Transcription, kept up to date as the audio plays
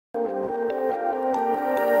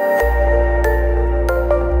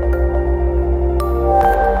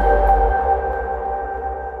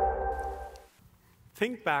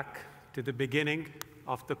back to the beginning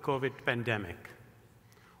of the COVID pandemic.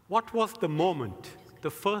 What was the moment,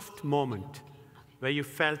 the first moment, where you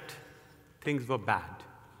felt things were bad?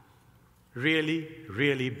 Really,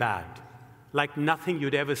 really bad, like nothing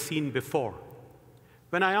you'd ever seen before.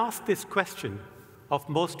 When I asked this question of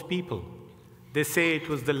most people, they say it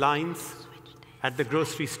was the lines at the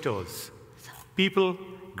grocery stores, people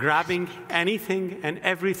grabbing anything and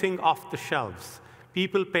everything off the shelves,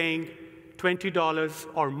 people paying $20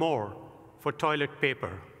 or more for toilet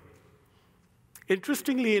paper.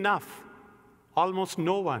 Interestingly enough, almost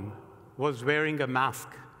no one was wearing a mask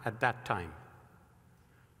at that time.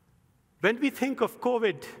 When we think of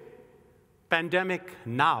COVID pandemic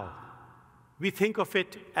now, we think of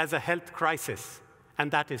it as a health crisis, and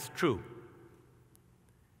that is true.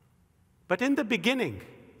 But in the beginning,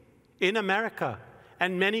 in America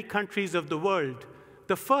and many countries of the world,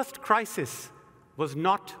 the first crisis was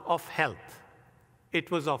not of health,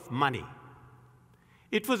 it was of money.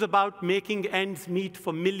 It was about making ends meet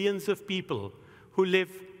for millions of people who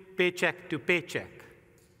live paycheck to paycheck.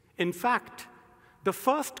 In fact, the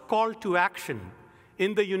first call to action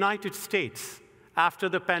in the United States after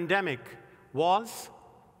the pandemic was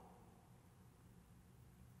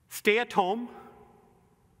stay at home,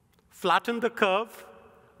 flatten the curve,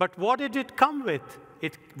 but what did it come with?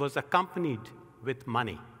 It was accompanied with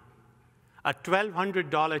money. A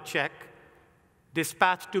 $1,200 check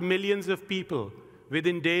dispatched to millions of people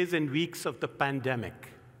within days and weeks of the pandemic.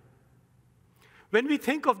 When we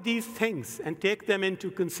think of these things and take them into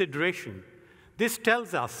consideration, this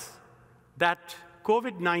tells us that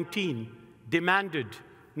COVID-19 demanded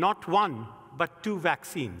not one, but two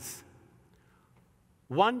vaccines.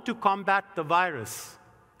 One to combat the virus,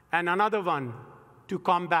 and another one to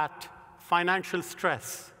combat financial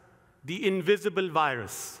stress, the invisible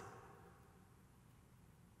virus,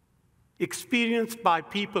 experienced by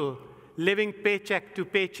people living paycheck to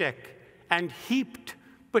paycheck and heaped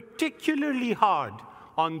particularly hard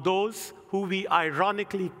on those who we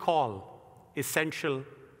ironically call essential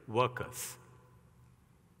workers.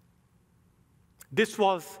 This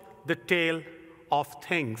was the tale of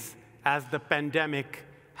things as the pandemic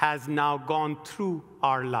has now gone through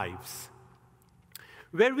our lives.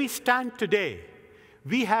 Where we stand today,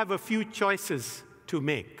 we have a few choices to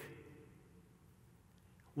make.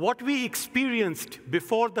 What we experienced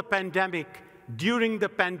before the pandemic, during the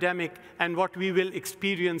pandemic, and what we will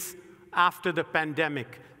experience after the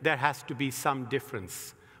pandemic, there has to be some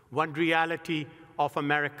difference. One reality of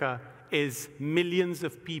America is millions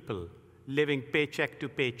of people living paycheck to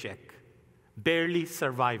paycheck, barely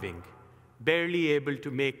surviving, barely able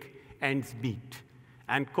to make ends meet.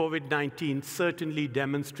 And COVID-19 certainly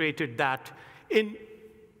demonstrated that in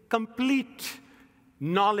complete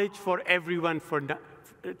knowledge for everyone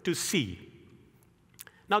to see.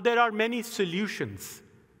 Now, there are many solutions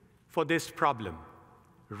for this problem.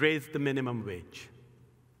 Raise the minimum wage,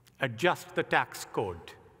 adjust the tax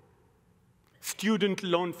code, student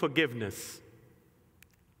loan forgiveness,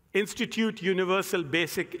 institute universal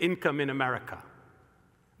basic income in America.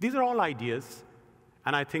 These are all ideas,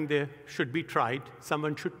 and I think they should be tried.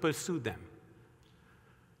 Someone should pursue them.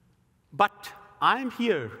 But I'm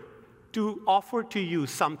here to offer to you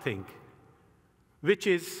something which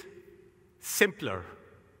is simpler,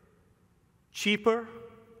 cheaper,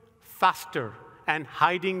 faster, and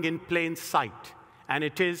hiding in plain sight. And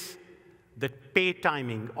it is the pay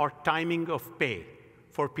timing or timing of pay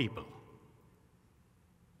for people.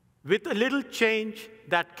 With a little change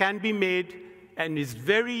that can be made and is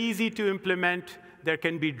very easy to implement, there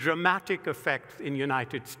can be dramatic effects in the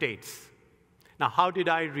United States. Now, how did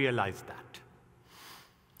I realize that?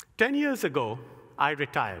 10 years ago, I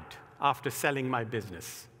retired after selling my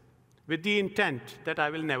business with the intent that I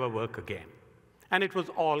will never work again. And it was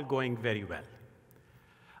all going very well.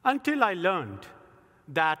 Until I learned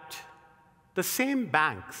that the same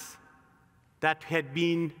banks that had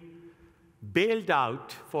been bailed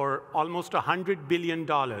out for almost $100 billion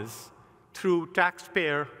through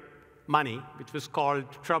taxpayer money, which was called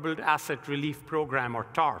Troubled Asset Relief Program, or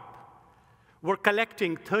TARP, were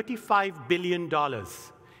collecting $35 billion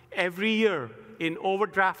every year in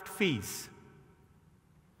overdraft fees.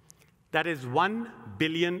 That is 1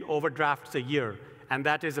 billion overdrafts a year, and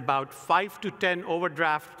that is about 5 to 10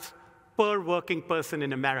 overdrafts per working person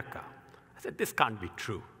in America. I said, this can't be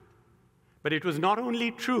true. But it was not only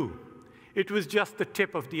true, it was just the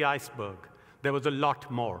tip of the iceberg. There was a lot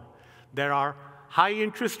more. There are high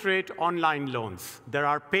interest rate online loans. There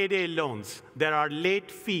are payday loans. There are late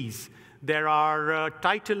fees. There are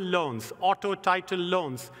title loans, auto title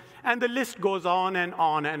loans. And the list goes on and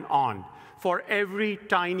on and on. For every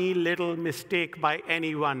tiny little mistake by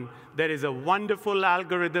anyone, there is a wonderful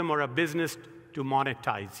algorithm or a business to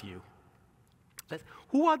monetize you.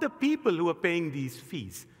 Who are the people who are paying these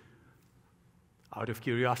fees? Out of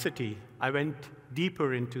curiosity, I went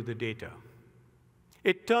deeper into the data.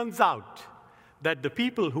 It turns out that the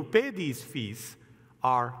people who pay these fees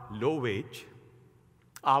are low-wage,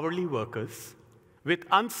 hourly workers with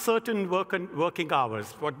uncertain working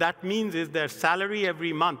hours. What that means is their salary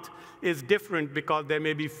every month is different because there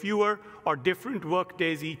may be fewer or different work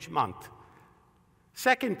days each month.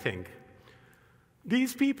 Second thing,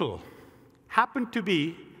 these people happen to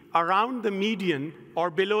be around the median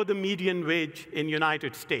or below the median wage in the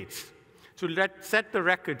United States. So let's set the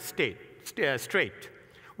record straight.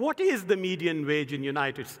 What is the median wage in the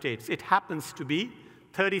United States? It happens to be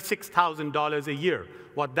 $36,000 a year.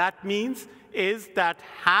 What that means is that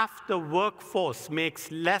half the workforce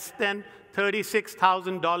makes less than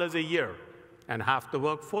 $36,000 a year, and half the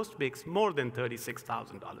workforce makes more than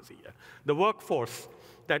 $36,000 a year. The workforce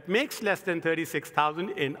that makes less than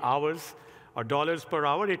 $36,000 in hours or dollars per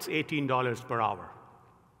hour, it's $18 per hour.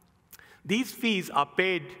 These fees are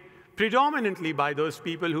paid predominantly by those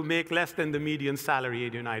people who make less than the median salary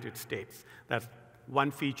in the United States. That's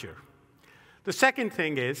one feature. The second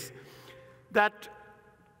thing is that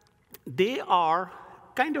they are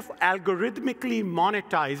kind of algorithmically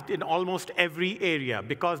monetized in almost every area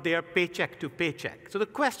because they are paycheck to paycheck. So the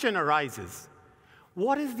question arises,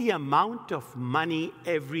 what is the amount of money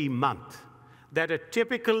every month that a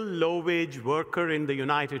typical low-wage worker in the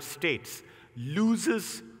United States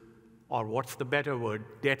loses, or what's the better word,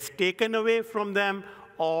 gets taken away from them,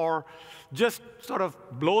 or just sort of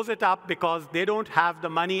blows it up because they don't have the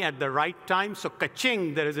money at the right time, so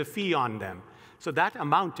ka-ching, there is a fee on them. So that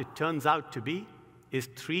amount, it turns out to be, is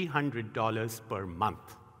 $300 per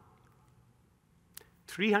month.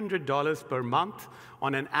 $300 per month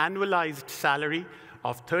on an annualized salary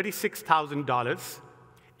of $36,000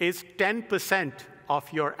 is 10%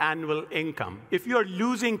 of your annual income. If you're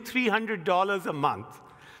losing $300 a month,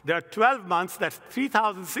 there are 12 months, that's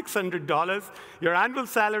 $3,600. Your annual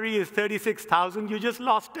salary is $36,000. You just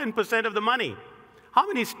lost 10% of the money. How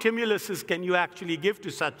many stimuluses can you actually give to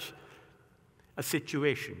such a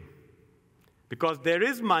situation? Because there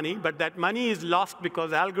is money, but that money is lost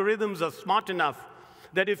because algorithms are smart enough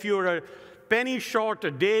that if you're a penny short,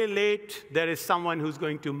 a day late, there is someone who's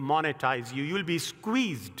going to monetize you. You'll be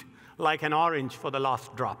squeezed like an orange for the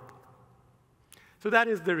last drop. So that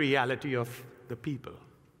is the reality of the people.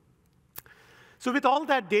 So with all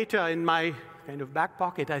that data in my kind of back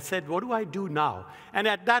pocket, I said, what do I do now? And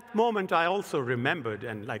at that moment, I also remembered,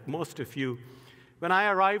 and like most of you, when I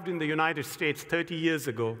arrived in the United States 30 years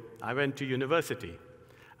ago, I went to university.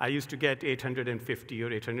 I used to get $850 or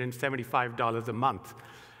 $875 a month.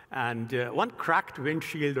 And one cracked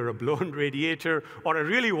windshield or a blown radiator or a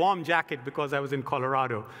really warm jacket, because I was in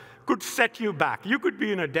Colorado, could set you back. You could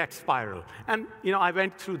be in a debt spiral. And I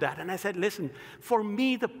went through that, and I said, listen, for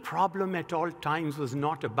me, the problem at all times was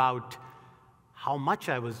not about how much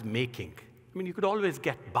I was making. I mean, you could always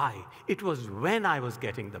get by. It was when I was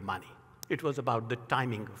getting the money. It was about the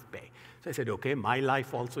timing of pay. So I said, okay, my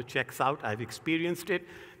life also checks out. I've experienced it.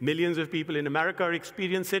 Millions of people in America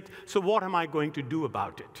experience it. So what am I going to do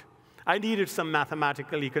about it? I needed some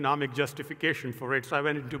mathematical, economic justification for it, so I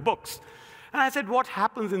went into books. And I said, what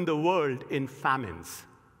happens in the world in famines?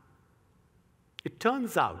 It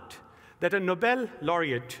turns out that a Nobel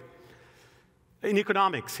laureate in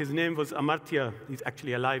economics, his name was Amartya, he's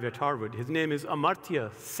actually alive at Harvard, his name is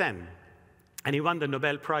Amartya Sen, and he won the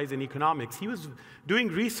Nobel Prize in economics. He was doing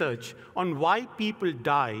research on why people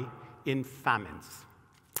die in famines.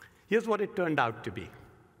 Here's what it turned out to be.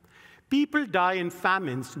 People die in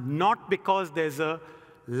famines not because there's a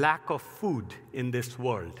lack of food in this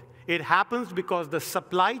world. It happens because the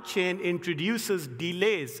supply chain introduces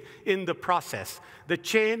delays in the process. The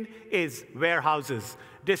chain is warehouses,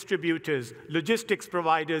 distributors, logistics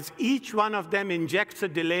providers. Each one of them injects a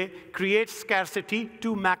delay, creates scarcity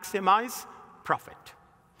to maximize profit.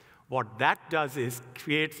 What that does is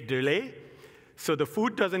creates delay, so the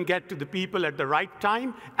food doesn't get to the people at the right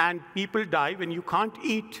time, and people die. When you can't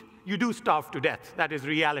eat, you do starve to death. That is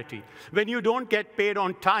reality. When you don't get paid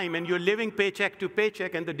on time and you're living paycheck to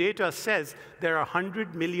paycheck, and the data says there are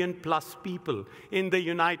 100 million plus people in the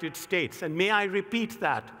United States, and may I repeat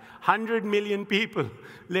that, 100 million people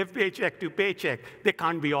live paycheck to paycheck. They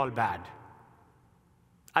can't be all bad.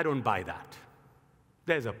 I don't buy that.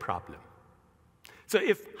 There's a problem. So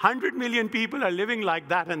if 100 million people are living like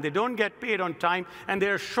that and they don't get paid on time and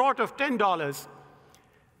they're short of $10,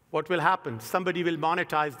 what will happen? Somebody will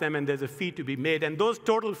monetize them, and there's a fee to be made. And those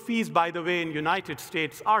total fees, by the way, in the United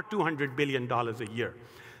States are $200 billion a year.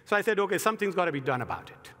 So I said, OK, something's got to be done about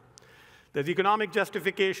it. There's economic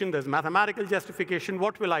justification. There's mathematical justification.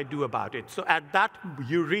 What will I do about it? So at that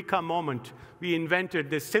eureka moment, we invented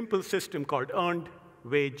this simple system called earned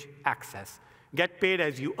wage access. Get paid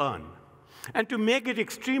as you earn. And to make it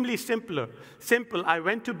extremely simple, I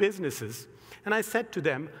went to businesses, and I said to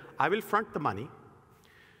them, I will front the money.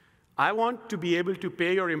 I want to be able to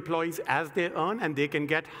pay your employees as they earn, and they can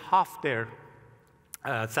get half their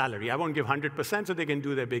salary. I won't give 100%, so they can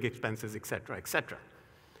do their big expenses, et cetera, et cetera.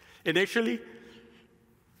 Initially,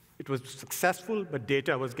 it was successful, but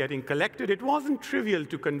data was getting collected. It wasn't trivial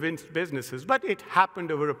to convince businesses, but it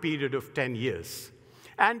happened over a period of 10 years.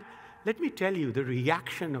 And let me tell you, the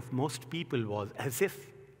reaction of most people was as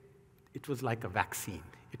if it was like a vaccine.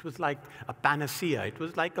 It was like a panacea. It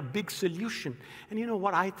was like a big solution. And you know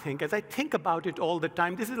what I think? As I think about it all the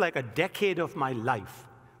time, this is like a decade of my life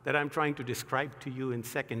that I'm trying to describe to you in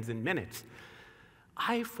seconds and minutes.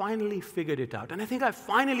 I finally figured it out. And I think I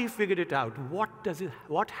finally figured it out.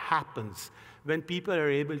 What happens when people are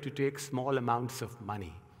able to take small amounts of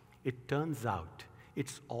money? It turns out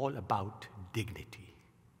it's all about dignity.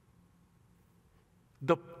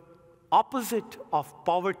 The opposite of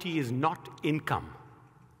poverty is not income.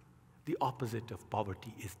 The opposite of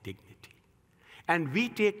poverty is dignity. And we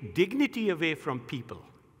take dignity away from people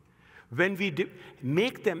when we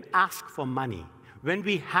make them ask for money, when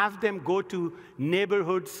we have them go to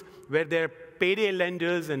neighborhoods where they're payday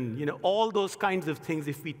lenders and all those kinds of things.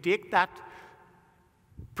 If we take that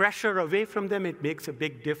pressure away from them, it makes a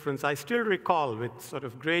big difference. I still recall with sort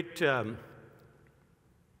of great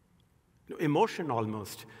emotion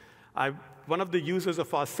almost. One of the users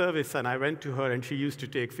of our service, and I went to her, and she used to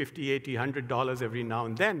take $50, $80, $100 every now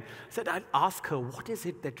and then. I said, I'd ask her, what is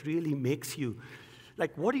it that really makes you,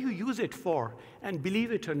 like, what do you use it for? And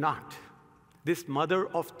believe it or not, this mother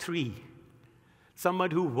of 3, someone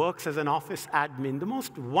who works as an office admin, the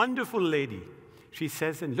most wonderful lady, she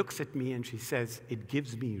says and looks at me and she says, it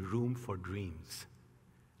gives me room for dreams.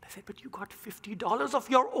 I said, but you got $50 of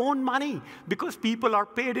your own money because people are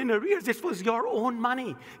paid in arrears. This was your own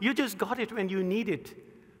money. You just got it when you need it.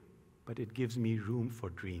 But it gives me room for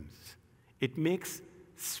dreams. It makes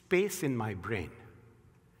space in my brain.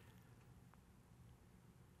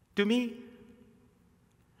 To me,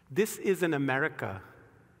 this is an America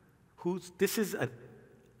this is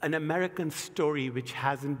an American story which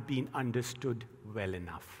hasn't been understood well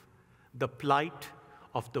enough. The plight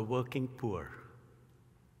of the working poor.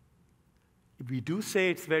 We do say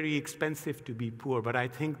it's very expensive to be poor, but I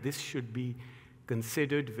think this should be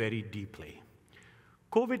considered very deeply.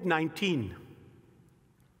 COVID-19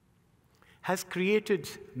 has created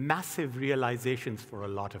massive realizations for a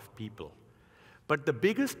lot of people. But the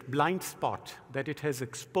biggest blind spot that it has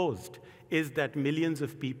exposed is that millions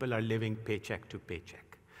of people are living paycheck to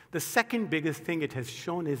paycheck. The second biggest thing it has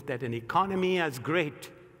shown is that an economy as great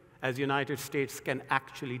as the United States can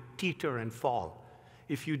actually teeter and fall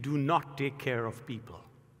if you do not take care of people.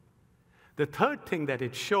 The third thing that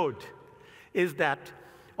it showed is that,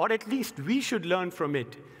 or at least we should learn from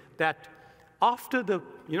it, that after the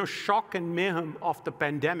shock and mayhem of the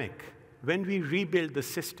pandemic, when we rebuild the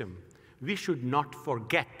system, we should not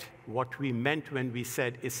forget what we meant when we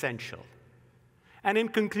said essential. And in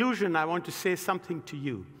conclusion, I want to say something to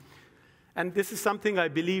you. And this is something I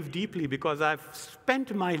believe deeply because I've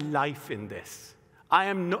spent my life in this.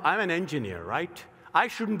 I'm an engineer, right? I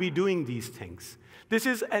shouldn't be doing these things. This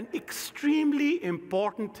is an extremely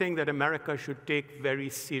important thing that America should take very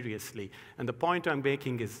seriously. And the point I'm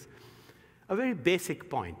making is a very basic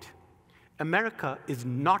point. America is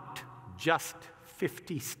not just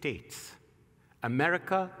 50 states.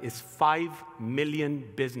 America is 5 million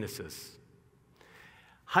businesses.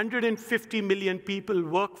 150 million people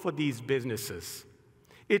work for these businesses.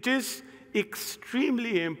 It is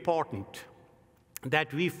extremely important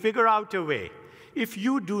that we figure out a way. If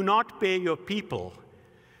you do not pay your people,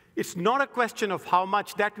 it's not a question of how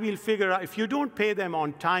much that we'll figure out. If you don't pay them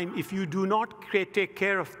on time, if you do not take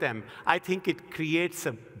care of them, I think it creates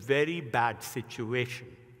a very bad situation.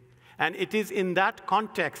 And it is in that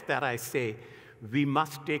context that I say we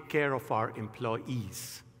must take care of our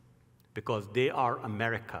employees because they are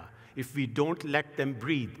America. If we don't let them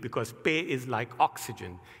breathe, because pay is like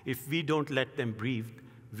oxygen, if we don't let them breathe,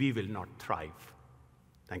 we will not thrive.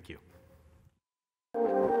 Thank you.